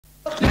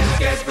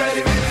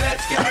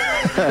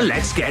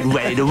Let's get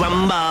ready to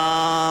rumble.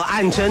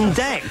 Ant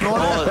Dec.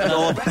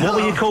 Or what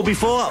were you called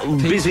before?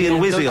 Busy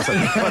and Wizzy or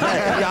something.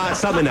 Yeah,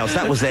 something else.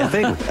 That was their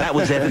thing.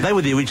 They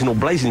were the original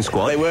Blazing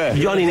Squad. They were.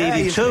 You only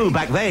needed 2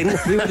 back then.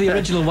 We were the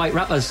original White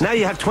Rappers. Now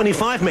you have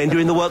 25 men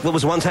doing the work that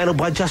was once handled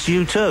by just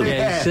you 2.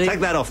 Yeah. Take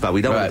that off, though.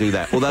 We don't want to do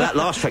that. Although that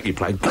last track you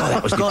played, God,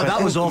 that was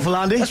that was awful,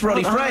 Andy. That's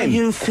Roddy What are Frame.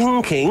 you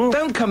thinking?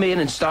 Don't come in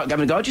and start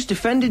having a go. I just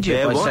defended you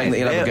by saying that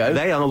you'll have a go.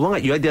 They are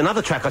right. You had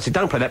another track. I said,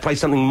 don't play that. Play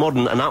something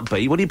modern and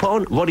upbeat. What do you put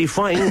on? Roddy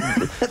Frame.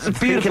 That's a Thinking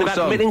beautiful about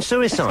song. committing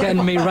suicide.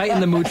 Getting me right in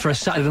the mood for a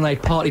Saturday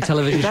night party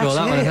television show,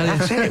 that one, I tell you.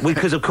 That's it.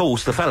 Because, of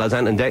course, the fellas,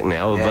 Ant and Dec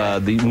now,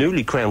 of the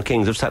newly crowned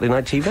kings of Saturday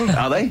night TV.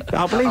 Are they?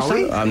 I believe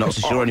so. I'm not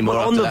so sure anymore.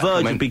 Well, on after the that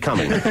verge comment. of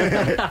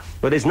becoming.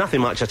 But there's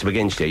nothing much that's up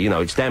against you. You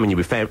know, it's damning you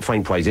with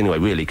faint praise anyway,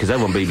 really, because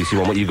over on BBC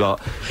One, what you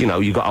got,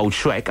 you got old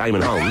Shrek,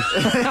 Eamon Holmes.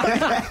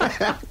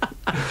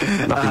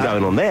 Nothing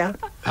going on there.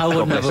 I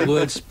wouldn't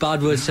have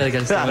bad words said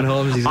against Eamon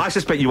Holmes. I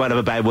suspect you won't have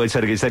a bad word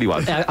said against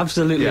anyone.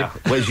 Absolutely. Yeah.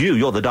 Whereas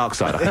you're the dark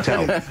side, I can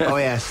tell. Oh,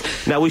 yes.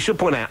 Now, we should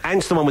point out,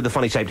 Ant's the one with the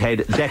funny-shaped head,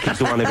 Dec is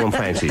the one everyone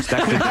fancies.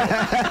 That's the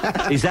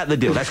deal. Is that the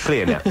deal? That's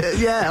clear now.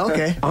 Yeah,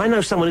 okay. I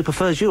know someone who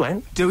prefers you,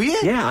 Ant. Do you?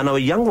 Yeah, I know a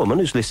young woman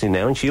who's listening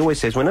now, and she always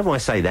says, whenever I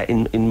say that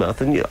in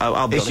mirth, and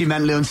I'll be Is she honest,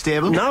 mentally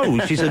unstable? no,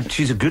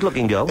 she's a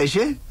good-looking girl. Is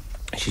she?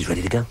 She's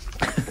ready to go.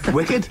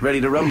 Wicked.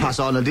 Ready to run. Pass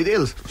on the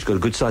details. She's got a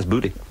good-sized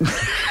booty.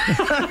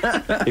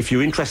 If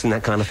you're interested in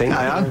that kind of thing.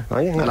 I am. Oh,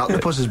 yeah. An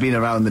octopus has been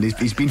around and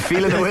he's been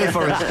feeling away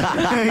for it.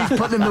 He's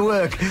putting in the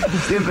work.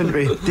 It's the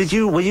infantry.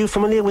 Were you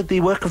familiar with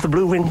the work of the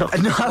Blue Ring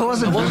Doctor? No, I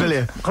wasn't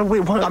familiar. Oh,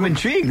 wait, what? I'm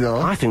intrigued, though.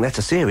 I think that's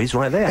a series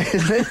right there.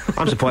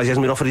 I'm surprised he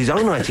hasn't been offered his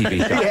own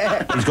ITV show.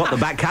 Yeah. He's got the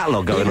back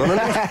catalogue going on,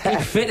 hasn't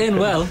It fit in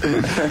well. he?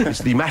 It's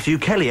the Matthew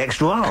Kelly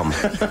extra arm.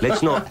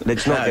 Let's not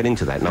get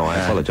into that. No, I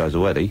apologise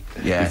already.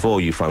 Yeah.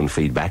 Before you phone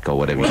feedback or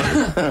whatever you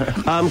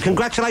do.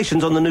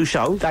 Congratulations on the new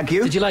show. Thank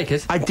you. Did you like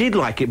it? I did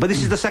like it, but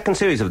this is the second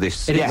series of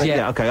this. It is,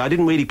 yeah. Okay, I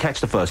didn't really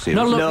catch the first series.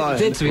 Not a lot No, of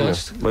people did, to be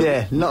honest. But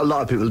Yeah, not a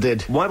lot of people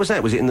did. why was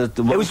that? Was it in the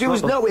It was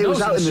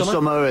out in the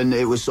summer and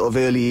it was sort of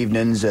early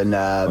evenings and,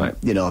 Right.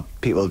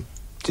 people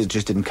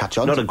just didn't catch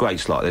on. Not a great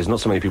slot. There's not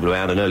so many people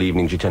around, and early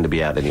evenings you tend to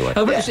be out anyway.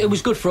 Oh, but it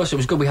was good for us. It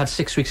was good. We had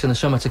 6 weeks in the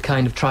summer to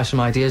kind of try some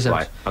ideas out.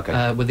 Right,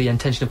 okay. With the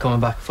intention of coming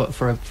back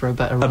for a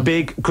better run. A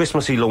big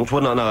Christmassy launch.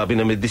 Well, no, I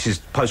mean, this is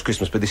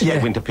post-Christmas, but this is Yeah.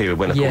 the winter period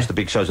when, of Yeah. course, the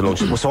big shows are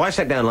launched. Well, so I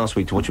sat down last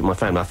week to watch it with my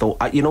family. I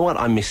thought, you know what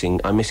I'm missing?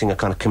 I'm missing a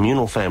kind of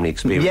communal family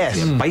experience. Yes.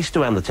 here, based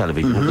around the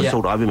television, the Yeah.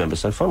 sort I remember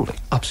so fondly.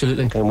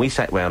 Absolutely. And we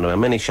sat round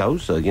many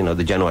shows,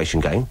 the Generation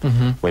Game,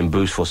 when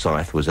Bruce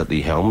Forsyth was at the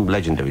helm,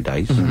 legendary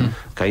days.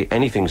 Okay,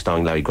 anything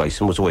starring Larry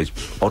Grayson was always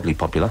oddly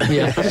popular.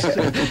 Yeah.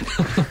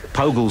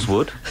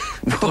 Pogleswood.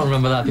 Don't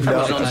remember that before.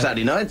 That was on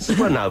Saturday nights.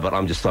 Well, no, but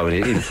I'm just throwing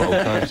it in for old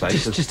time's sake.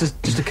 Just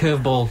a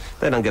curveball.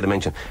 They don't get a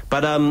mention.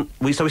 But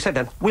we sat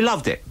down. We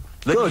loved it.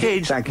 The Good,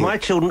 kids, thank you. my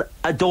children,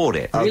 adored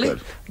it. Oh, Really?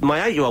 good.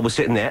 My 8-year-old was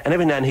sitting there, and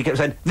every now and then he kept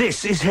saying,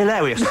 "This is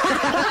hilarious."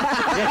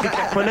 Yeah, he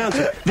kept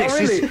pronouncing it. This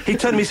really? is. He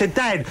turned to me and said,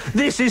 "Dad,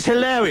 this is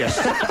hilarious."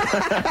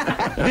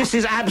 This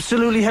is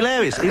absolutely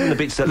hilarious. Even the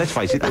bits that, let's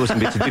face it, there were some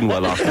bits that didn't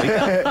work last week,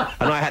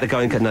 and I had to go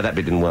and go, "No, that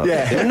bit didn't work."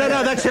 Yeah. No,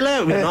 that's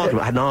hilarious. We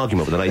had an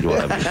argument with an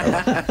 8-year-old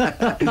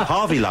over it.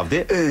 Harvey loved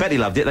it. Betty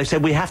loved it. They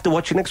said we have to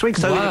watch it next week.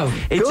 So Wow.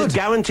 it's Good. a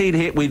guaranteed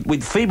hit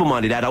with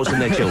feeble-minded adults and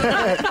their children.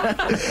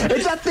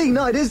 It's that thing.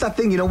 No, it is that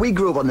thing. We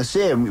grew up on the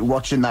same,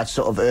 watching that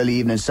sort of early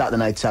evening Saturday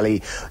night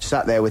telly,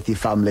 sat there with your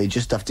family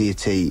just after your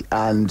tea,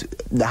 and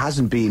there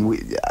hasn't been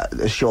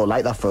a show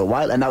like that for a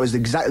while, and that was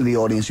exactly the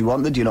audience we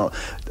wanted.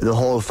 The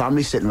whole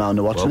family sitting around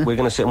and watching. Well, we're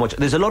going to sit and watch.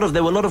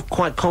 There were a lot of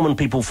quite common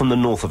people from the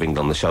north of England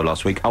on the show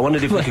last week. I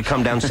wondered if we could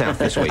come down south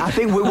this week. I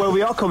think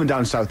we are coming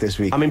down south this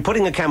week. I mean,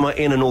 putting a camera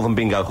in a northern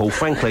bingo hall,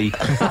 frankly,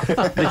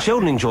 the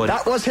children enjoyed it.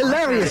 That was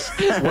hilarious.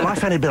 Well, I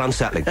found it a bit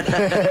unsettling.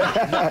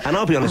 And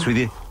I'll be honest with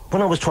you,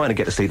 when I was trying to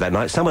get to sleep that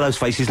night, some of those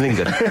faces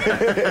lingered.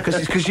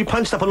 Because you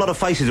punched up a lot of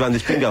faces around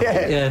this bingo hall.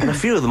 Yeah. And a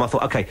few of them I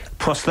thought, OK,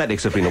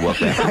 prosthetics have been at work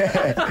there.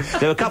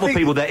 There were a couple of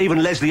people there,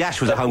 even Leslie Ash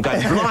was at home going,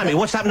 blimey,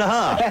 what's happened to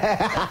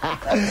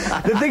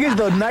her? The thing is,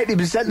 though,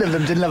 90% of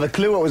them didn't have a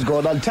clue what was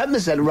going on.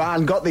 10%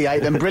 ran, got the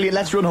item, brilliant,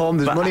 let's run home,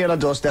 there's money on our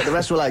doorstep. The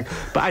rest were like,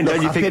 But I know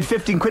 "Look, you I've think- paid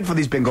 15 quid for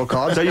these bingo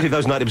cards." So you think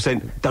those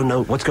 90% don't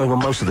know what's going on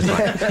most of the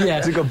time? Yeah.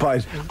 It's a good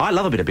point. I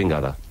love a bit of bingo,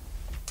 though.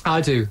 I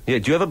do. Yeah,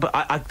 do you ever...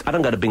 I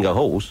don't go to bingo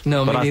halls.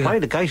 No, but me I've neither.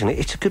 played occasionally.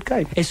 It's a good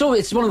game. It's one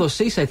of those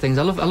seaside things.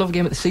 I love a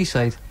game at the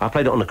seaside. I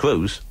played it on a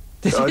cruise.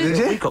 Oh, did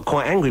you? We got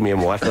quite angry, me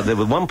and my wife, that there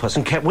was one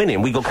person kept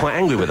winning. We got quite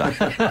angry with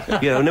her.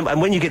 And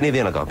when you get near the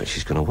end, I go, but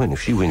she's going to win.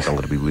 If she wins, I'm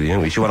going to be really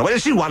angry. She won. Well,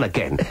 she won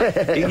again.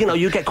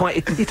 You get quite...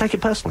 You take it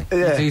personally.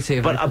 Yeah. Do take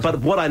it very But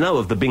what I know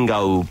of the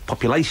bingo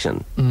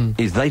population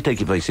is they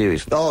take it very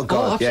seriously. Oh,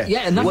 God, Oh,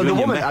 yeah, and that's well, the You're in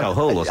your woman, Mecca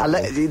hole or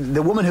something.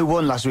 the woman who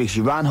won last week,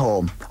 she ran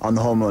home on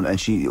the home run, and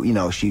there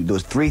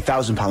was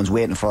 £3,000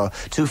 waiting for her.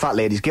 2 fat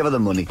ladies, give her the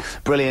money.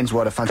 Brilliant,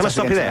 what a Can I fantastic...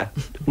 stop you there?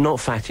 Not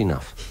fat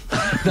enough.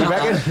 You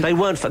reckon? They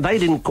weren't... They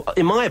didn't...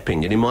 In my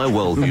opinion, in my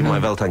worldview, my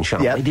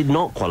Weltanschauung, Yep. they did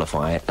not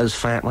qualify as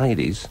fat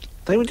ladies.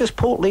 They were just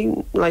portly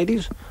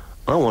ladies.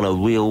 I want a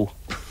real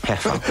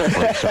heifer on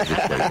the show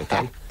this week,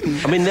 okay?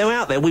 I mean, they're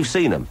out there. We've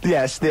seen them.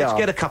 Yes, they Let's are.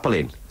 get a couple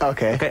in.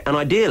 Okay. Okay, and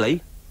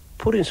ideally,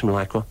 put in some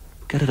lycra.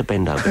 Get her to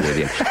bend over near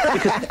the end.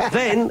 Because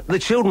then the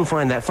children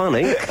find that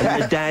funny,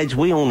 and the dads,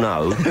 we all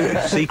know,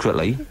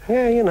 secretly,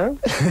 yeah, you know,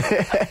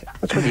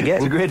 that's what you get.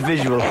 It's a great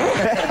visual.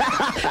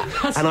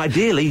 And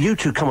ideally, you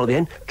two come at the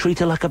end, treat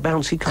her like a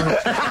bouncy kite.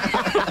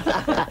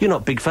 You're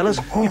not big fellas.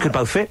 You could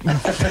both fit.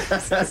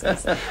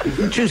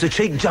 Choose a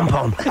cheek, jump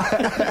on.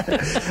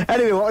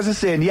 Anyway, what was I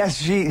saying? Yes,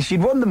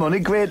 she'd won the money.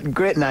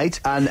 Great night.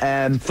 And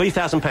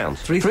 £3,000.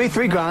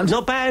 three grand.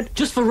 Not bad.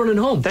 Just for running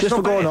home. That's Just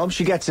for not going bad. home,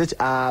 she gets it.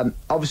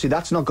 Obviously,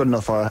 that's not good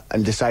enough for her,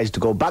 and decides to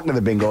go back to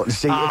the bingo to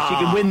see if she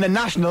can win the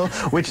national,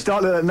 which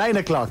started at 9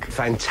 o'clock.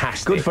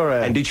 Fantastic. Good for her.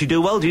 And did she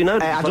do well? Do you know?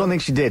 I don't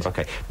think she did.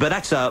 Okay, but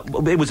that's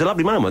it was a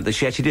lovely moment that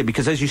she actually did,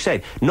 because as you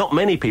said, not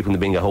many people in the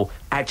bingo hall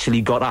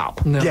actually got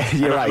up. No. Yeah,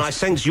 you're right. And I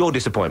sense your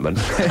disappointment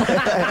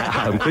at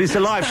home, because it's a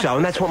live show,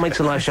 and that's what makes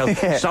a live show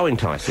so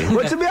enticing.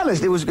 Well, to be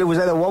honest, it was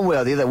either one way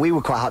or the other. We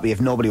were quite happy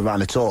if nobody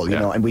ran at all, you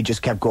Yeah. know, and we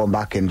just kept going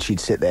back, and she'd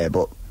sit there,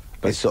 but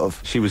it's sort of...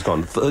 She was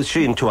gone.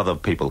 She and two other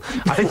people.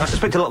 I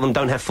suspect a lot of them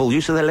don't have full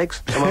use of their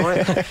legs. Am I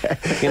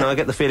right? You know, I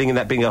get the feeling in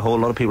that bingo hall,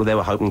 a lot of people there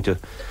were hoping to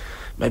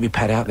maybe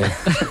pad out their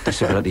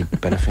disability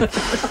benefit.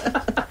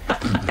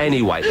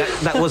 Anyway,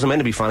 that wasn't meant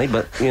to be funny,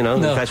 but, you know,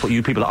 No. if that's what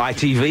you people at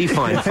ITV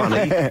find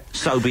funny,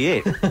 so be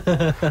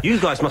it. You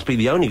guys must be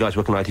the only guys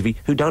working on ITV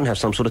who don't have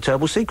some sort of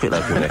terrible secret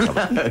lurking in their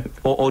cupboard.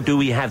 Or do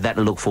we have that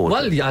to look forward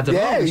Well, to? yeah, I don't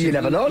know. Yeah, you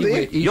never know, do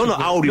you? You're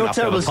not old No enough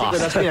to have terrible a secret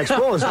that's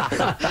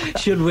past. been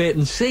exposed. Should wait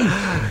and see.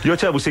 Your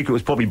terrible secret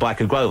was probably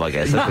Biker Grove, I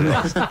guess.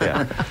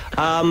 Yeah.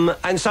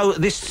 And so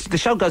the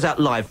show goes out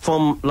live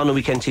from London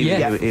Weekend TV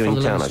Yeah, here from in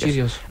the town, London I guess.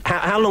 studios.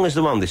 How long has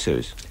the run, this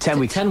series? 10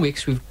 weeks. 10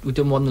 weeks. We've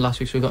done one last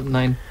week, so we've got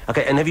 9.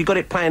 Okay, and have you got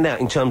it planned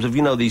out in terms of,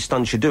 you know, these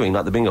stunts you're doing,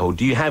 like the bingo hall?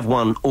 Do you have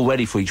one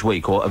already for each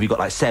week, or have you got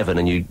like 7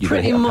 and you're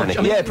Pretty going to much, hit a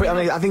I mean-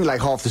 panic? Yeah, I think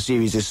like half the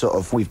series is sort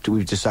of we've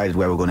decided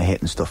where we're going to hit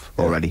and stuff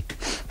already.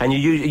 And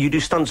you do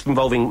stunts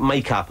involving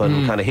makeup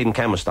and kind of hidden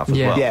camera stuff as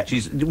Yeah. well, Yeah.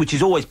 which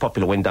is always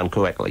popular when done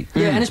correctly.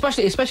 Yeah, and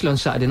especially on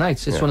Saturday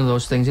nights, it's one of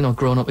those things, you know,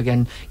 growing up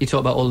again, you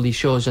talk about all these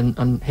shows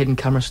and hidden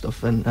camera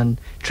stuff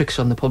and tricks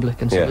on the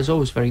public, and so Yeah. it was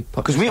always very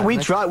popular. Because we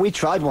Saturday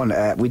tried one.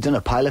 We'd done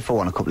a pilot for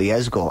one a couple of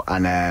years ago,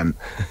 and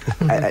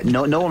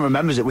no one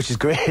remembers it, which is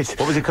great.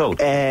 What was it called?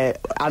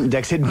 Ant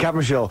Dec's Hidden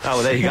Camera Show. Oh,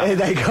 well, there you go.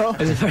 There you go.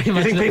 night. It was very Do you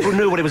much think people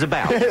knew what it was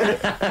about?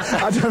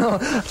 I don't know.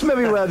 It's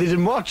maybe where they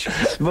didn't watch,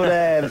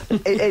 but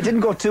it didn't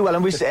go too well.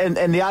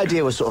 And the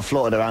idea was sort of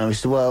floated around. And we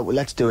said, well,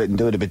 let's do it and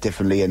do it a bit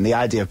differently. And the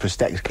idea of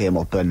prosthetics came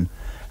up, and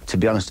to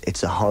be honest,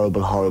 it's a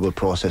horrible, horrible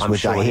process, I'm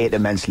which sure I it hate is.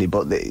 immensely.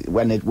 But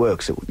when it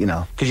works, you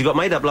know. Because you got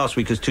made up last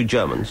week as 2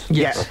 Germans.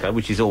 Yes. Okay,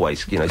 which is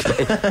always, you know,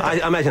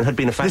 I imagine had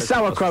been a fantasy for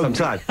sauerkraut. some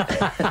time.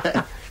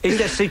 Is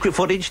there secret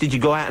footage? Did you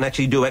go out and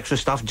actually do extra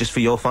stuff just for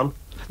your fun?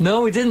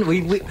 No, we didn't.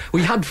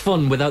 We had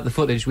fun without the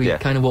footage. We Yeah.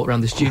 kind of walked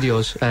around the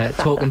studios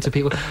talking to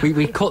people.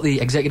 We caught the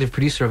executive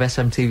producer of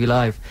SMTV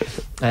Live,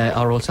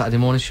 our old Saturday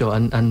morning show,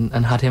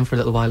 and had him for a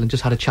little while and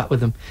just had a chat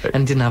with him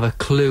and didn't have a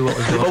clue what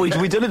was going on.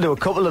 Well, we done it to a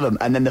couple of them,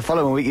 and then the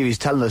following week he was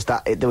telling us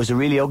that there was a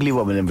really ugly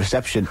woman in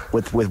reception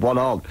with one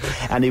arm,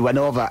 and he went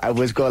over and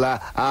was going like,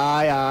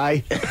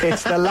 aye,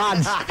 it's the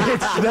lads,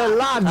 it's the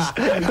lads.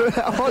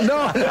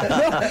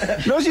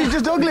 Oh, no, she's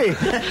just ugly.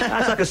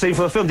 That's like a scene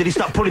for a film. Did he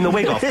start pulling the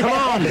wig off? Come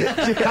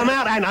on! Come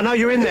out, Ant. I know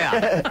you're in there.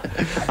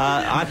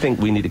 I think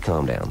we need to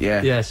calm down.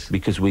 Yeah. Yes.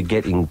 Because we're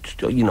getting,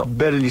 you know,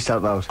 Burning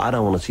yourself out. I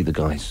don't want to see the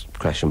guys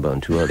crash and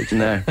burn too early.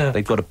 No.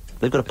 They've got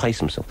to pace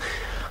themselves.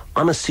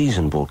 I'm a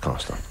seasoned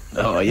broadcaster.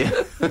 Oh, yeah.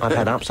 I've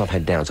had ups, I've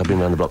had downs, I've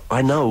been around the block.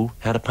 I know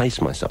how to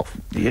pace myself.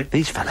 Yeah.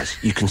 These fellas,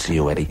 you can see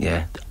already.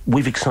 Yeah.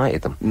 We've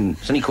excited them.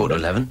 It's only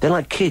 11:15. They're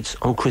like kids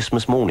on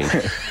Christmas morning.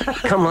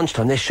 Come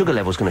lunchtime, their sugar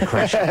level's going to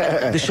crash.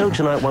 The show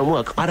tonight won't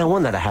work. I don't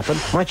want that to happen.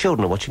 My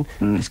children are watching.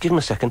 Let's give them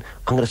a second.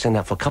 I'm going to send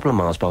out for a couple of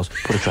Mars bars,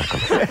 put a track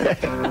on.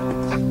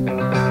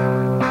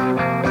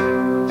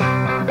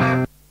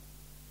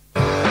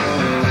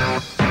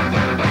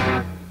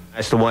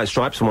 That's the White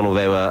Stripes from one of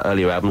their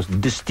earlier albums,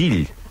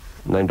 Distill,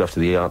 named after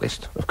the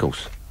artist, of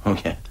course.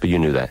 Okay. But you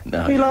knew that. No.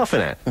 What are you laughing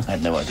at? I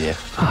had no idea.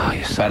 Oh,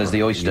 you're As bad as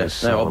the oyster. you're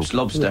so No,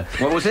 lobster.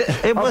 What was it?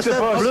 It was the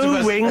Octopus.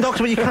 blue-winged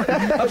octopus. You can't...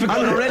 I've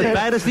forgotten already.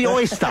 Bad as the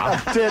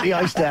oyster. Dirty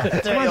oyster.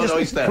 Dirty old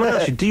oyster. Can I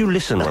ask you, do you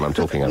listen when I'm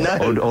talking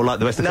about it? No. Or like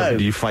the rest of the No. time,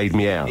 do you fade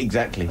me out?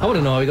 Exactly. I want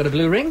to know how we got a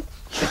blue ring.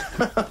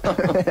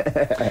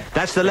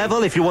 That's the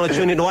level. If you want to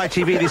tune into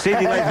ITV this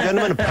evening, ladies and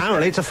gentlemen,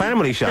 apparently it's a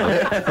family show.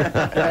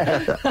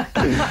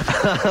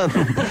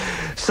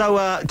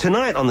 So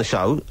tonight on the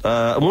show,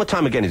 and what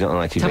time again is it on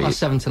ITV?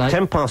 7:10 tonight.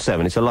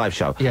 7:10. It's a live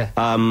show. Yeah.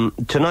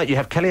 Tonight you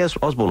have Kelly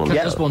Osbourne on the Kelly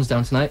show. Osbourne's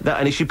down tonight.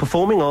 And is she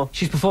performing or?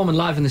 She's performing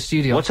live in the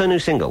studio. What's her new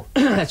single?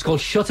 It's called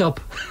Shut Up.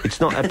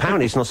 It's not.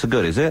 Apparently, it's not so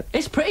good, is it?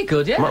 It's pretty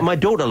good, yeah. My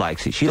daughter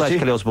likes it. She likes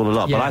Kelly Osbourne a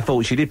lot, but Yeah. I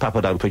thought she did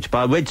Papa Don't Preach. But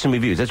I read some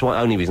reviews. That's the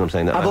only reason I'm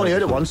saying that. I've only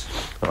heard it once.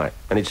 All right,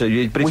 and it's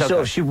but it's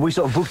okay. We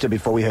sort of booked her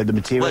before we heard the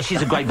material. Well,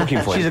 she's a great booking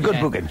for you. She's a good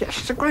Yeah. booking. Yeah,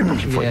 she's a great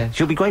booking for Yeah. you.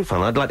 She'll be great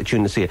fun. I'd like to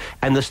tune in to see her.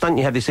 And the stunt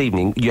you have this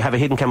evening, you have a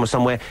hidden camera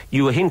somewhere.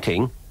 You were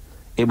hinting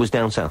It was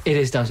down south? It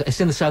is down south. It's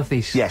in the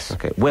southeast. Yes.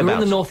 Okay. We're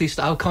Whereabouts? in the northeast.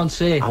 I can't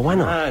say. Oh, why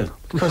not? No.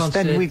 Because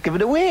then we'd give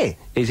it away.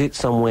 Is it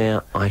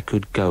somewhere I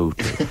could go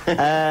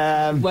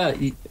to? Well,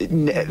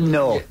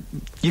 No.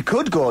 You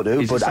could go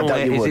to, but I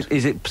doubt you would.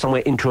 Is it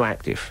somewhere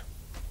interactive?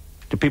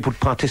 Do people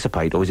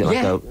participate, or is it like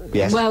yeah.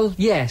 Yes. Well,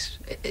 yes.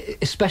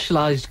 A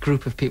specialised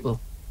group of people.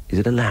 is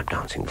it a lap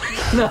dancing group?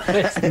 No,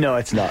 it's, No,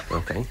 it's not.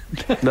 Okay.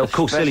 No, of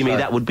course, silly me,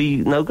 that would be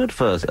no good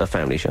for a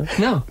family show.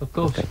 no, of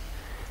course. Okay.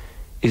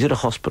 Is it a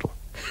hospital?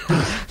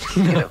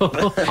 No.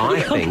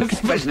 I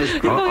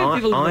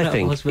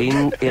think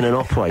in an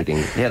operating,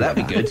 Yeah, that'd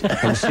be good.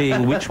 and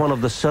seeing which one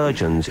of the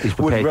surgeons is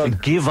prepared to run.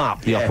 give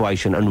up the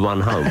operation and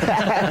run home.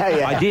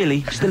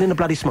 Ideally, still in a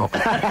bloody smock.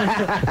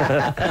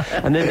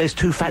 And then there's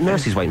two fat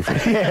nurses waiting for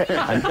you.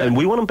 And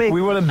we want them big.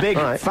 We want them big,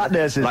 All right. fat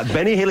nurses. Like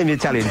Benny Hill in the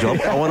Italian Job,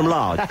 I want them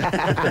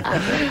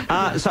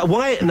large. So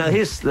why, now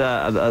here's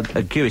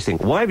a curious thing.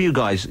 Why have you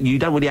guys, you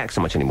don't really act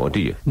so much anymore, do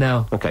you?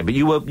 No. Okay, but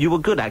you were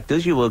good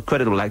actors, you were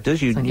credible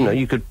actors, you know,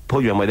 you could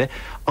pull your own way there.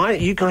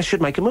 You guys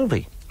should make a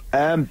movie.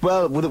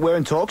 Well, we're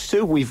in talks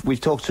too. We've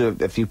talked to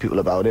a few people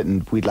about it,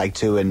 and we'd like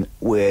to, and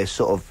we're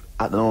sort of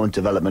at the moment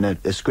developing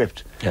a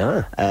script.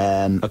 Yeah.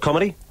 A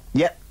comedy?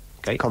 Yeah.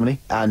 Okay. Comedy.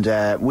 And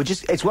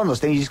it's one of those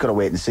things you just got to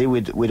wait and see.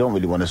 We don't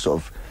really want to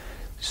sort of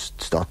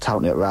start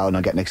touting it around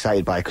and getting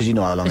excited by it, because you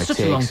know how long It's it such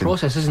takes. a long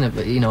process, isn't it?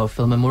 But, you know,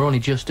 filming, we're only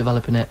just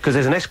developing it. Because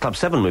there's an S Club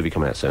 7 movie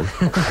coming out soon.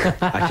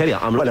 I tell you,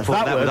 I'm looking if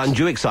forward to that that with works.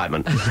 undue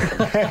excitement.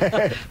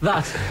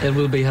 That, it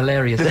will be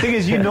hilarious. The thing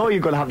is, you know you're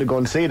going to have to go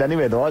and see it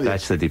anyway, though, aren't you?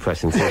 That's the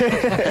depressing thing.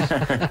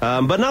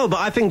 But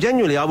I think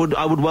genuinely I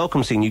would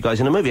welcome seeing you guys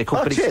in a movie. Of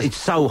course, Oh, but cheers. it's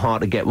so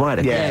hard to get right,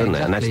 I guess, Yeah, isn't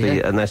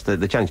it? And that's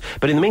the challenge.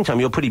 But in the meantime,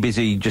 you're pretty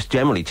busy just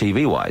generally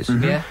TV-wise.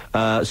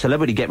 Yeah.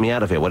 Celebrity Get Me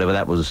Out of Here, whatever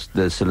that was,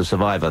 the sort of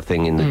Survivor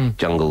thing in the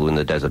jungle, in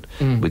the desert,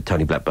 with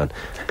Tony Blackburn.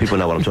 People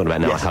know what I'm talking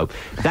about now, Yes. I hope.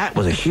 That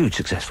was a huge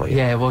success for you.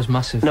 Yeah, it was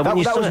massive. No, That, when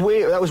you that was saw it-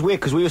 weird. That was weird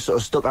because we were sort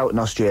of stuck out in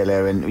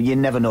Australia, and you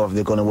never know if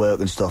they're going to work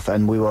and stuff.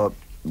 And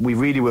we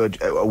really were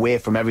away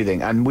from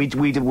everything, and we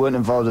weren't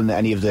involved in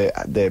any of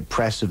the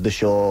press of the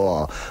show,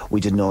 or we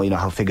didn't know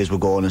how figures were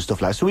going and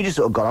stuff like that. So we just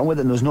sort of got on with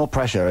it, and there was no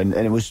pressure, and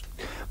it was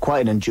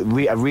quite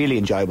a really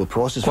enjoyable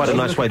process. Quite a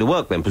nice way to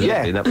work then, presumably,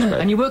 Yeah. in that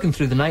respect. And you're working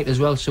through the night as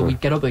well, so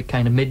we'd get up at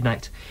kind of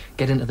midnight,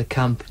 get into the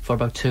camp for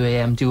about 2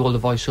 a.m, do all the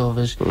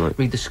voiceovers,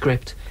 read the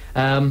script.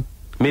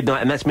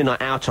 Midnight, and that's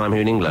midnight our time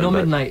here in England. No, but-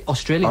 midnight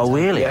Australian Oh, time.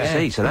 really? Yeah. I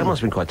see. So that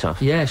must have been quite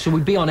tough. Yeah, so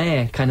we'd be on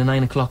air kind of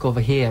 9 o'clock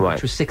over here, Right.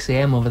 which was 6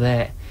 a.m. over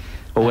there.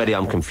 Already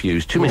I'm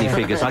confused. Too many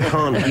figures. I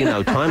can't,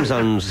 time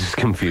zones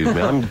confuse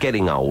me. I'm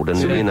getting old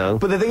and,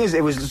 But the thing is,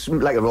 it was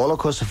like a roller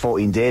coaster for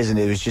 14 days, and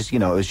it was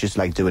just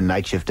like doing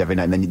night shift every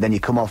night, and then you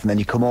come off, and then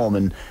you come home,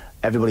 and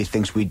everybody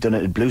thinks we'd done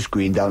it at blue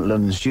screen down at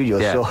London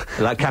Studios. Yeah, So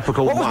like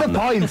Capricorn what was 1. the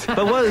point?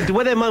 But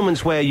were there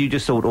moments where you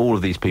just thought all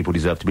of these people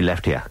deserve to be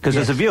left here? Because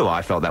as a viewer,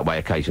 I felt that way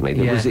occasionally.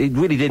 Yeah. It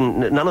really didn't.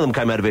 None of them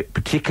came out of it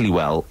particularly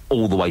well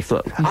all the way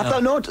through. I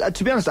thought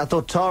to be honest, I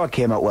thought Tara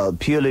came out well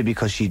purely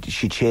because she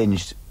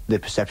changed the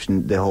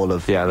perception the whole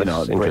of Yeah, that's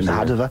Britain interesting,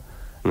 had yeah. of her,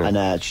 Yeah.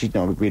 and she's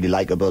really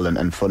likeable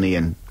and funny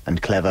and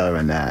clever,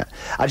 and I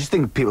just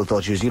think people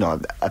thought she was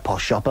a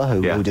posh shopper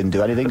who didn't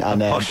do anything, and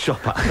Posh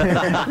shopper.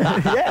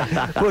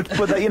 yeah, but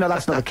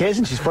that's not the case,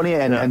 and she's funny,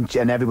 and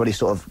everybody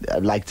sort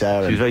of liked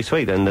her. She was very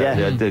sweet and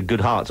a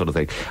good heart sort of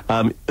thing.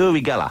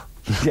 Uri Geller.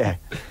 Yeah.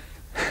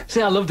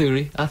 See, I loved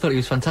Uri. I thought he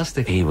was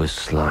fantastic. He was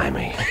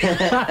slimy.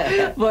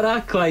 But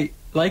I quite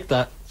liked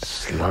that.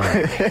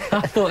 Slimy.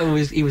 I thought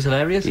he was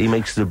hilarious. He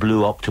makes the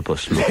blue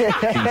octopus look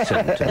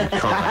decent and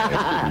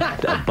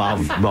kind,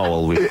 above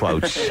moral with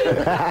quotes.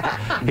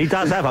 He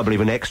does have, I believe,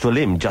 an extra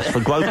limb just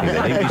for groping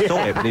it. We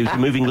saw it when he was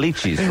moving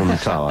leeches from the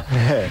tower.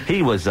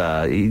 He was,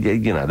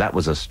 that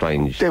was a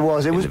strange... It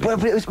was.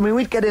 But it was. I mean,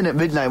 we'd get in at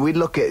midnight. We'd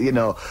look at,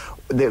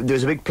 there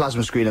was a big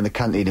plasma screen in the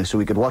canteen, so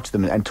we could watch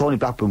them. And Tony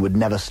Blackburn would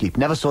never sleep.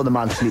 Never saw the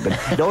man sleeping.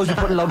 He'd always be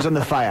putting logs on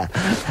the fire.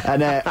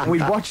 And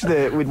we'd watch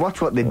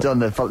what they'd done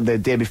the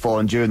day before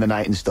and during the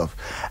night and stuff.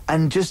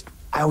 And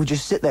I would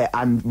just sit there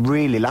and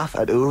really laugh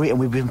at Uri, and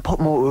we've been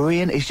putting more Uri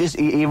in. It's just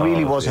he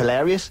really was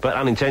hilarious. But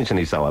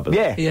unintentionally so, I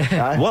believe.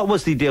 Yeah. What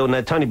was the deal?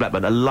 Now, Tony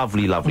Blackburn, a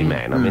lovely, lovely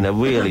man. I mean, a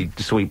really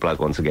sweet bloke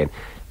once again.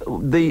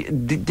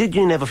 Did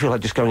you never feel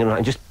like just going in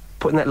and just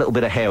putting that little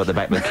bit of hair at the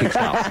back that kicks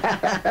up?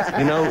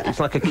 It's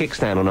like a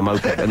kickstand on a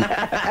moped. And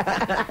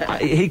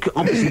he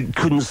obviously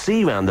couldn't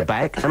see round the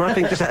back, and I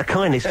think just out of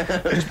kindness,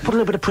 just put a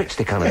little bit of prick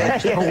stick on it,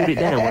 just hold it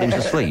down while he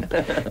was asleep.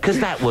 Because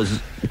that was...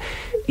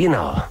 He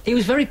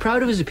was very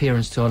proud of his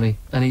appearance, Tony,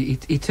 and he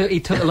took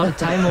a lot of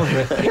time over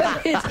it.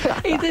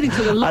 He did. He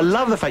took a lot. I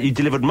love the fact you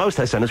delivered most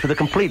of that sentence with a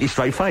completely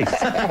straight face.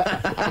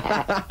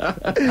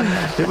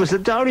 It was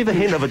only the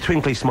hint of a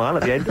twinkly smile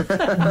at the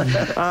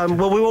end.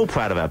 Well, we're all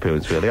proud of our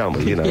appearance, really, aren't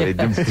we?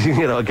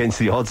 Against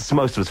the odds,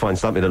 most of us find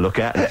something to look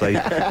at and say,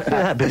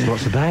 that bit's not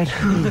so bad.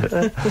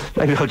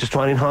 Maybe I'll just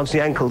try and enhance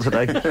the ankle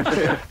today.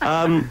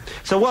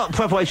 So what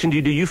preparation do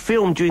you do? You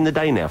film during the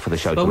day now for the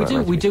show?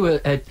 Well, we do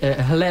a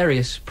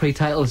hilarious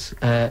pre-title titles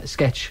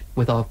sketch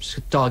with our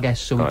star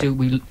guests, so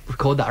we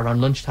record that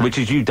around lunchtime. Which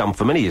is you've done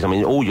for many years. I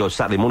mean, all your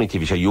Saturday morning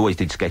TV show, you always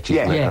did sketches.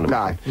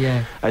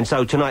 Yeah. And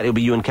so tonight it'll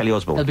be you and Kelly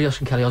Osbourne. It'll be us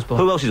and Kelly Osbourne.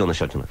 Who else is on the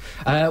show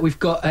tonight? We've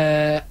got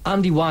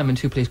Andy Wyman,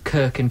 who plays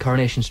Kirk in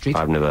Coronation Street.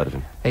 I've never heard of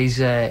him.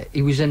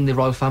 He was in the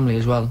Royal Family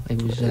as well. He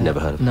was never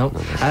heard of him. No.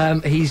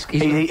 He's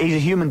a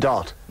human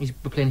dart.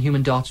 We're playing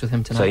human darts with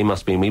him tonight. So he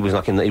must be. He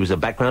was a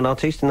background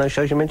artist in those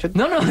shows you mentioned.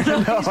 No.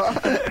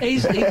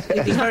 He's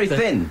very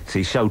thin.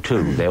 See, show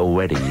 2, they're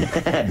already.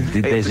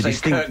 There's a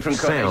distinct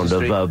sound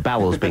of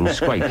bowels being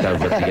scraped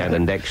over at the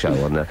Ant Dec show.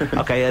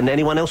 Okay, and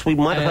anyone else we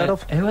might have heard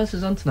of? Who else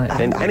is on tonight?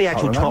 Any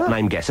actual top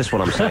name guess? That's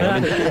what I'm saying. I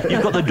mean,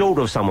 you've got the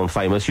daughter of someone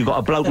famous. You've got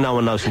a bloke no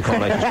one knows from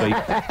Coronation Street.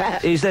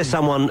 Is there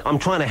someone? I'm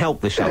trying to help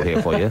the show here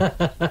for you.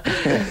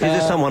 Is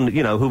there someone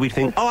who we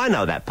think? Oh, I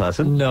know that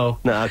person. No.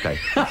 Okay.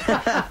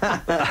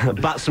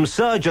 But some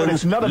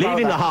surgeons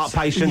leaving the heart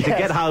patient to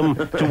get home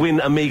to win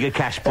a meagre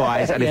cash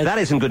prize, and if that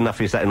isn't good enough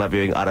for your Saturday night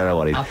viewing, I don't know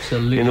what is.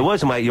 Absolutely. In the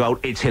words of my 8-year-old,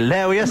 it's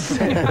hilarious.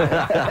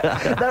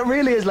 That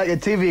really is like a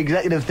TV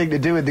executive thing to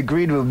do in the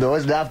green room, though,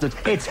 isn't it? After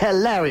it's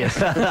hilarious.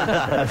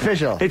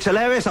 Official. It's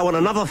hilarious. I want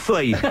another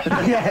 3. But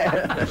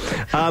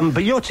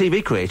your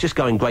TV career is just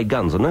going great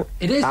guns, isn't it?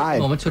 It is at the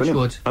moment, touch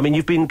wood. I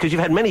mean, because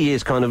you've had many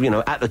years kind of,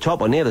 at the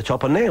top or near the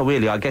top, and now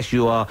really, I guess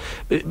you are,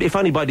 if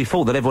only by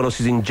default that everyone else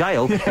is in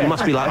jail, you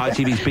must be like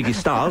ITV's biggest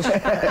stars.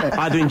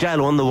 Either in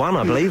jail or on the run,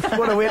 I believe.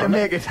 What a way to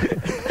make it.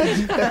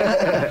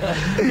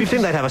 You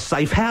think they'd have a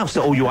safe house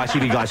that all you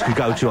ITV guys could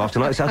go to after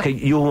night? It's okay,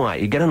 you're all right,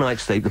 you get a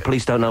night's sleep, the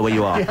police don't know where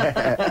you are.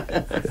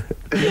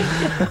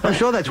 I'm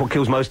sure that's what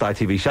kills most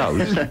ITV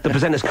shows. The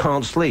presenters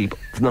can't sleep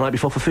the night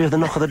before for fear of the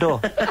knock on the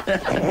door.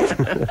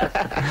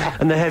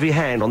 And the heavy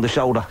hand on the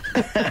shoulder.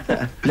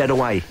 Led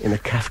away in a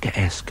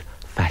Kafkaesque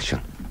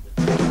fashion.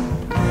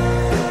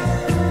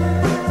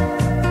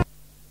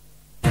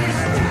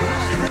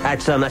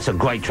 That's a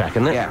great track,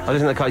 isn't it? Yeah. I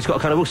listen to the car. It's got a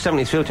kind of real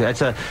 70s feel to it.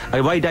 That's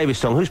a Ray Davies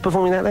song. Who's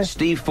performing that there?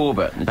 Steve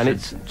Forbert.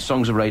 It's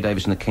songs of Ray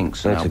Davies and the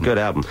Kinks. It's a good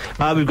album.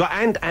 We've got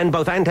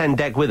both Ant and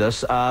Dec with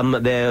us.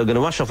 They're going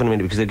to rush off in a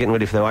minute because they're getting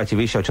ready for their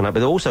ITV show tonight.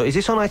 But also, is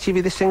this on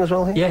ITV, this thing as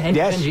well? Here? Yeah,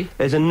 Benji.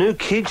 There's a new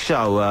kids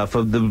show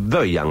for the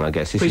very young, I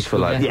guess. This is for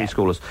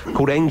preschoolers,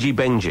 called Engie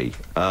Benji,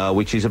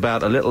 which is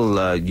about a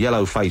little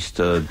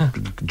yellow-faced,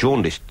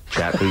 jaundiced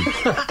chap who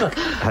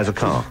has a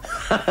car.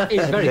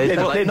 He's very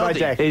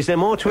Is there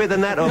more to it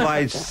than that, or have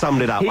I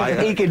summed it up?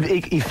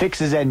 He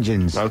fixes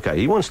engines. Okay,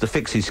 he wants to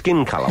fix his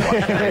skin colour.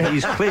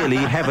 He's clearly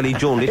heavily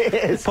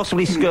jaundiced,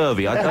 possibly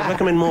scurvy. I'd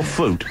recommend more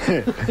fruit.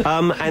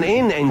 And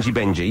in Engie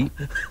Benji,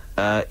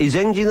 is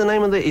Engie the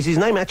name of the... Is his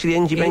name actually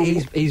Engie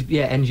Benji?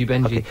 Engie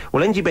Benji. Okay.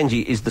 Well, Engie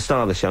Benji is the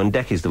star of the show, and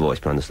Dec is the voice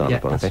behind the star of the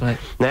show. That's right.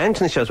 Now,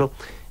 Anthony shows, well,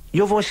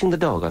 you're voicing the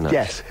dog, I know.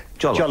 Yes.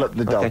 Jollop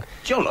the dog. Okay.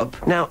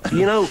 Jollop? Now,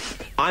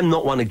 I'm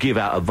not one to give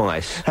out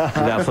advice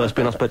without first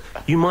being asked, but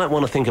you might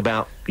want to think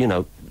about,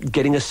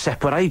 getting a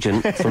separate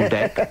agent from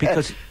Dec,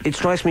 because it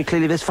strikes me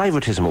clearly there's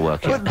favouritism at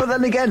work here. But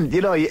then again,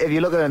 if you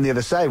look at it on the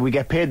other side, we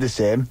get paid the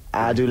same,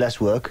 I do less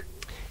work.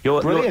 You're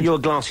a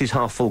glass is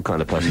half full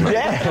kind of person.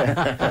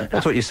 Yeah.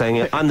 That's what you're saying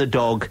here. I'm the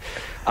dog.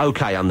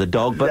 Okay, I'm the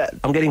dog, but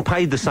I'm getting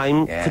paid the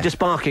same for just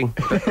barking.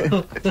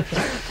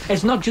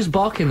 It's not just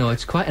barking, though.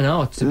 It's quite an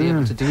art to be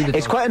able to do the dog.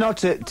 It's quite an art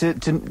to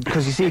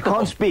because you see, you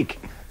can't speak,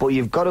 but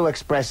you've got to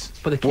express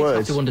But the kids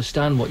words. have to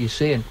understand what you're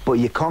saying. But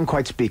you can't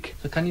quite speak.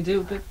 So can you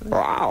do a bit for them?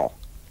 Wow.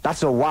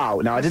 That's a wow.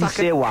 Now, I didn't Like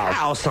say a wow.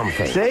 cow or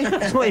something. See?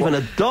 It's not even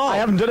a dog. I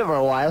haven't done it for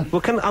a while.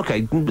 Well,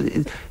 okay,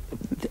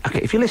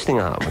 if you're listening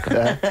up,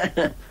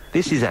 okay.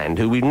 This is Ant,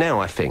 who we've now,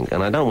 I think,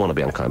 and I don't want to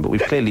be unkind, but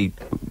we've clearly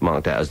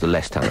marked out as the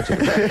less talented.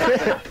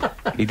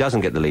 He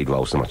doesn't get the lead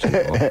role so much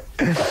anymore.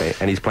 Okay,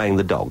 and he's playing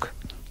the dog.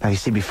 Now, you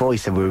see, before he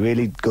said we're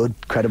really good,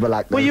 credible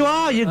actors. Well, you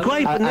are, you're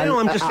great, but now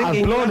I'm just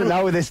thinking... I've blown it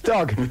now with this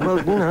dog. Well,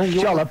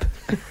 Jollop.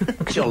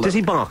 Does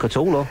he bark at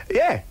all, or...?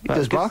 Yeah, he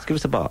does bark. Give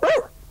us a bark.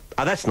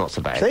 Oh, that's not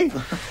so bad. See?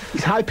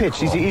 He's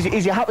high-pitched.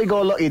 He's a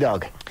happy-go-lucky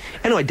dog.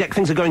 Anyway, Dec,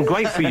 things are going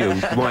great for you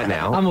right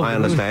now, I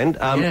understand.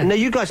 Now,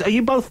 you guys, are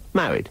you both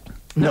married?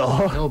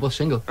 No. No, we're both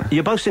single.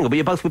 You're both single, but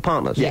you're both with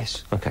partners?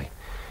 Yes. Okay.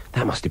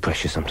 That must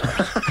depress you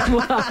sometimes.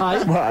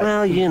 Why?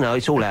 Well,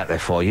 it's all out there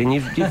for you, and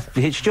you've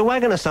hitched your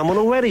wagon to someone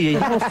already, you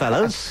young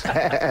fellas.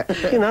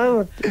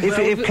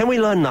 If can we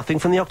learn nothing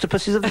from the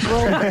octopuses of this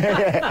world?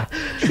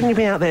 Shouldn't you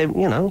be out there,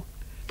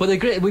 But they're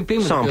great. We've been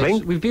with sampling? the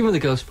girls. We've been with the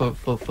girls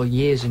for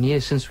years and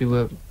years since we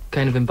were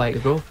kind of in bite to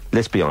grow.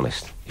 Let's be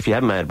honest. If you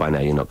haven't married by now,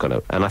 you're not going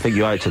to. And I think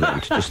you owe it to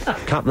them to just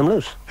cut them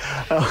loose.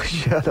 Oh,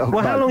 shut up.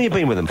 Well, how long have you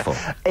been with them for?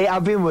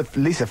 I've been with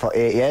Lisa for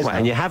 8 years now.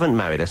 And you haven't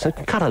married her, so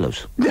cut her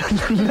loose.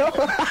 No.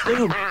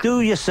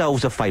 Do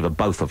yourselves a favour,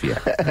 both of you.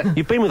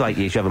 You've been with 8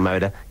 years, you haven't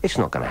married her. It's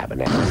not going to happen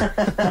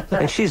now.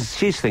 And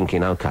she's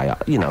thinking, okay,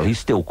 he's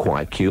still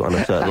quite cute on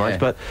a certain night,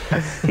 but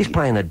he's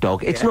playing a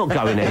dog. It's not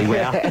going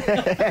anywhere.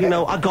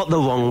 I got the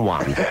wrong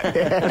one.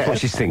 That's what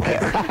she's thinking.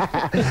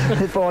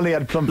 If only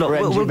I'd plumped Look,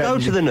 for we'll go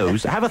Benji. to the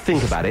news. Have a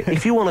think about it.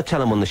 If you you want to tell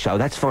them on the show,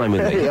 that's fine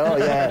with me. Oh,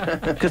 yeah.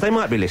 Because they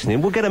might be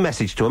listening. We'll get a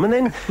message to them, and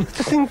then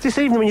just think this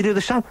evening when you do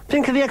the show,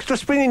 think of the extra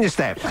spring in your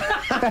step.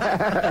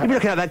 You'll be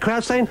looking at that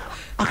crowd saying,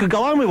 I could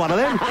go home with one of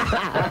them.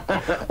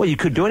 Well, you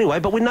could do anyway,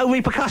 but with no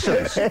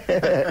repercussions.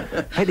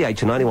 88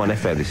 to 91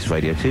 FM, this is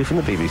Radio 2 from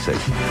the BBC.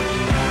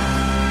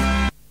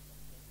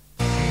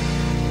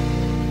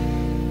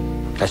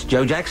 That's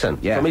Joe Jackson.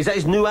 Yeah. Is that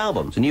his new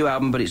album? It's a new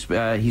album, but it's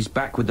he's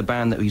back with the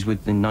band that he's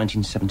with in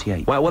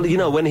 1978. Well, you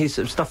know, when his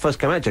stuff first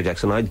came out, Joe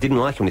Jackson, I didn't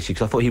like him this year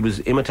because I thought he was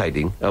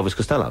imitating Elvis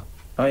Costello.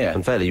 Oh, yeah.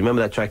 Unfairly. You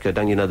remember that track,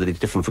 Don't You Know That It's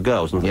Different for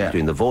Girls? And he's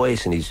doing the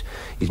voice, and he's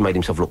made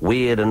himself look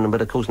weird,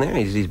 but of course now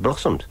he's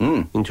blossomed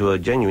into a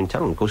genuine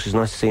talent. Of course, it's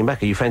nice to see him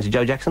back. Are you fans of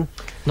Joe Jackson?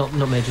 Not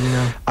majorly,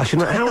 no. I should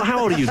know.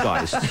 How old are you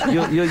guys?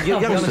 You're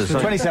youngsters.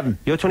 27.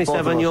 You're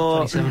 27, you're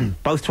 27.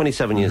 both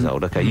 27 years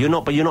old, okay.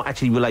 But you're not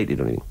actually related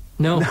or anything?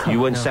 No. You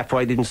weren't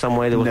separated in some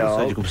way? There wasn't a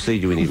surgical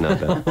procedure we need to know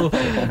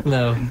about?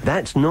 No.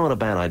 That's not a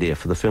bad idea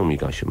for the film you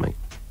guys should make.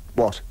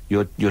 What?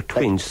 Your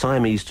twins,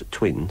 Siamese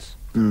twins,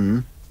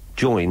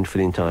 joined for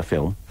the entire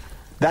film.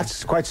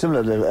 That's quite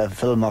similar to a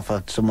film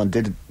offer someone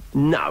did.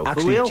 No,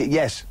 Actually, for real?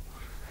 yes.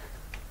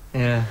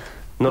 Yeah.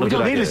 Not a good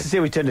idea. Needless to say,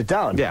 we turned it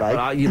down. Yeah,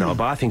 right?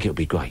 but I think it would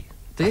be great.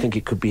 Do I you? think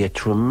it could be a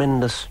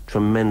tremendous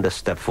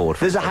step forward.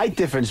 There's a height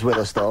difference with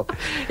us, though.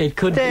 It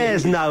could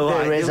There's be. no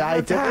There is a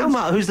height difference.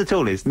 Who's the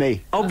tallest?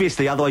 Me.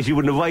 Obviously, otherwise you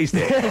wouldn't have raised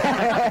it.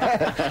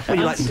 Well,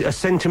 you're like a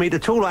centimetre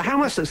taller. How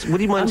much?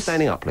 Would you mind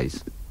standing up,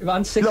 please?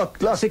 I'm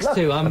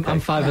 6'2".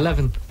 I'm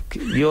 5'11".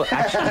 You're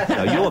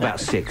actually you're about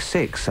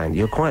 6'6", and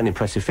you're quite an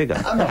impressive figure.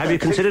 Have you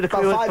considered a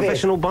career in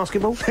professional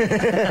basketball?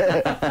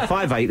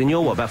 5'8", and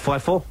you're what, about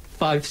 5'4"?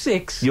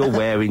 5'6". You're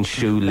wearing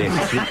shoe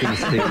lifts, ripping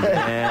things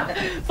there.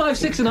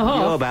 5'6" and a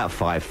half. You're about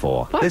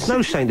 5'4". There's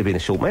no shame to being a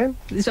short man.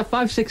 It's a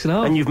 5'6" and a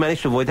half. And you've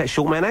managed to avoid that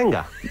short man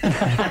anger.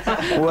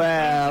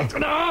 Well,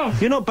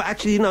 You're not, but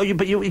actually,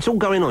 it's all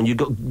going on. You've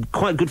got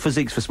quite good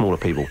physiques for smaller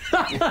people.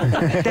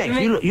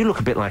 Dec, you look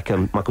a bit like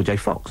Michael J.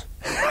 Fox.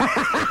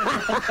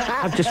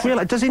 I've just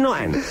realised, does he not,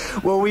 Anne?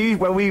 well,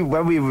 when we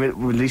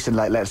released in,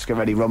 like, Let's Get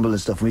Ready Rumble and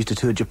stuff, and we used to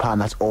tour Japan,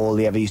 that's all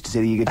they ever used to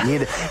say. You could hear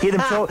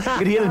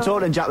them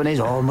talking in Japanese,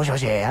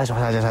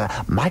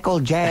 Michael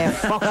J.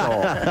 Fox.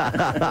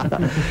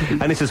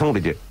 And this has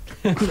haunted you?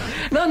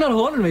 No, not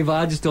haunting me, but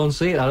I just don't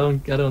see it. I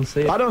don't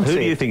see it. Who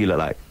do you think you look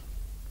like?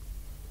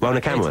 Rona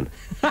Cameron?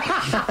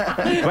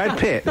 Brad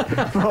Pitt?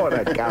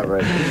 Rona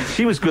Cameron.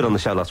 She was good on the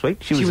show last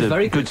week. She was a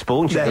very good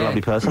sport, and she's a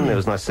lovely person. It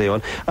was nice to see her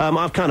on.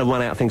 I've kind of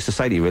run out of things to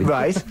say to you, really.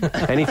 Right.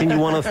 Anything you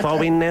want to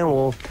throw in now,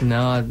 or...?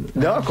 No,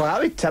 No, quite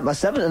happy.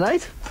 10:07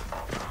 tonight.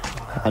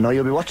 I know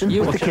you'll be watching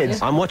You with watch the it,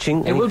 kids. yeah. I'm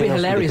watching. It will be Anything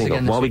else you hilarious can think again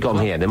of? this While we week got as him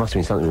well. here, there must have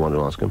been something we wanted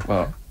to ask him.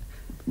 Well,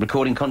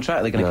 recording contract?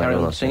 Are they going to carry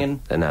on not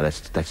singing? No,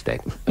 that's dead.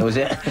 Oh, is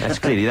it? That's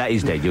clearly, that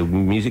is dead. Your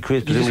music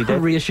career's Just presumably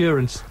dead?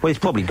 reassurance. Well, it's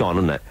probably gone,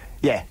 isn't it?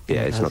 Yeah.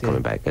 Yeah, it's not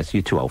coming back.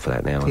 You're too old for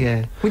that now.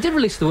 Yeah. We did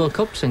release the World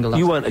Cup single last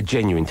You weren't a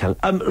genuine talent.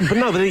 But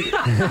no,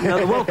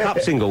 the World Cup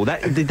single,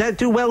 did that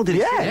do well? Did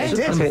Yeah, it it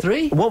did. Number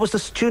 3. What was the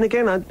tune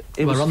again?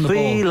 It was on the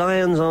Three Ball.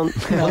 Lions on...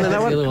 No, that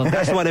that's the other one.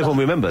 That's the one everyone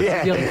remembers.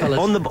 Yeah. The other colours.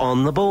 On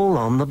the ball.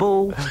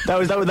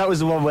 That was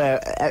the one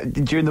where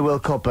during the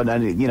World Cup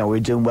and we were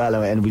doing well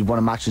and we'd won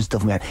a match and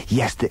stuff. And we went,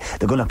 yes, they're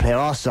going to play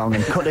our song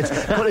and cut it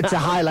to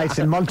highlights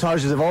and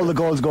montages of all the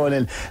goals going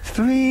in.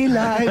 3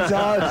 lines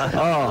on.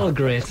 Oh,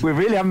 great. We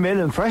really haven't made an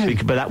impression.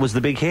 But that was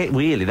the big hit,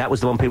 really. That was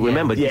the one people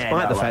remembered, Yeah,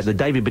 despite the that fact was. that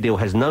David Baddiel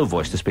has no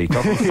voice to speak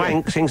of.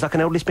 Frank sings like an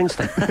elderly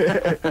spinster.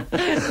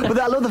 But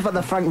I love the fact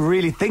that Frank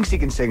really thinks he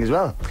can sing as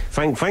well.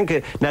 Frank.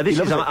 Now this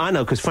is I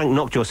know because Frank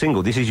knocked your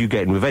single. This is you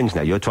getting revenge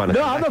now. You're trying to.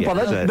 No, come I'm back not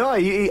here. bothered. No,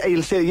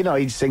 he'll say,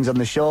 he sings on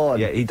the show.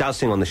 And Yeah, he does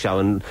sing on the show,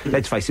 and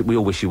let's face it, we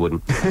all wish you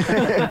wouldn't.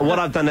 What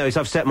I've done now is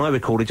I've set my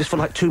recorder just for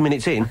like 2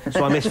 minutes in,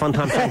 so I miss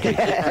Funtime Frankie.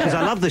 Because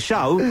I love the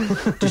show,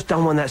 just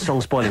don't want that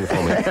song spoiling for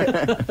me.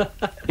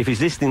 If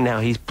he's listening now,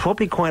 he's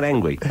probably quite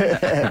angry.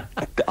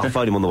 I'll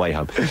phone him on the way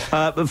home.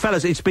 But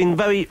fellas, it's been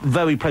very,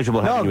 very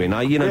pleasurable having you in.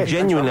 Great,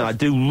 Genuinely, I thanks,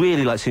 do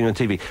really like seeing you on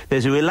TV.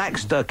 There's a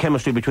relaxed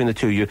chemistry between the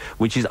two of you,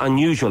 which is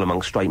unusual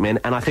amongst straight men,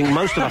 and I think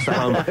most of us at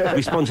home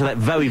respond to that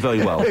very, very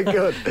well.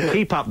 Good.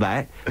 Keep up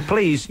that.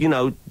 Please,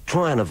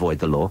 try and avoid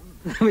the law.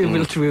 We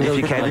will. If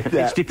you can.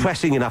 It's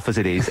depressing enough as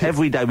it is.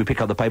 Every day we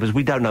pick up the papers,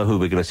 we don't know who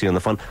we're going to see on the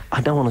front.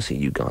 I don't want to see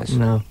you guys.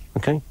 No.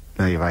 Okay?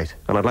 No, you're right.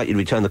 And I'd like you to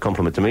return the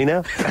compliment to me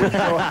now.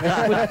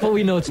 But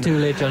we know it's too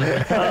late, John.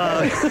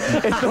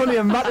 It's only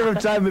a matter of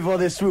time before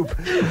they swoop.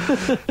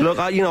 Look,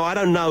 I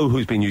don't know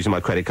who's been using my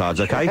credit cards,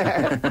 okay?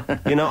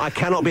 I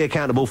cannot be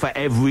accountable for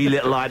every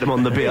little item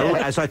on the bill,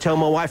 as I tell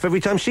my wife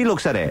every time she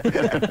looks at it.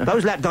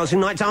 Those lap dancing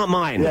nights aren't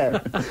mine. Yeah.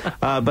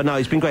 But no,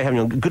 it's been great having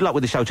you on. Good luck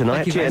with the show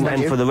tonight. Thank you,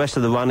 and for the rest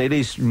of the run, it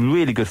is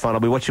really good fun.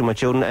 I'll be watching my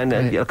children, and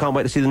I can't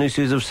wait to see the new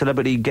series of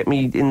Celebrity Get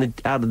Me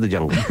Out of the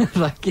Jungle.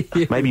 Thank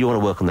you. Maybe you want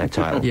to work on that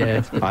title. Yeah.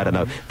 I don't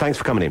know. Thanks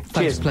for coming in.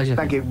 Thanks, pleasure.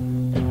 Thank you.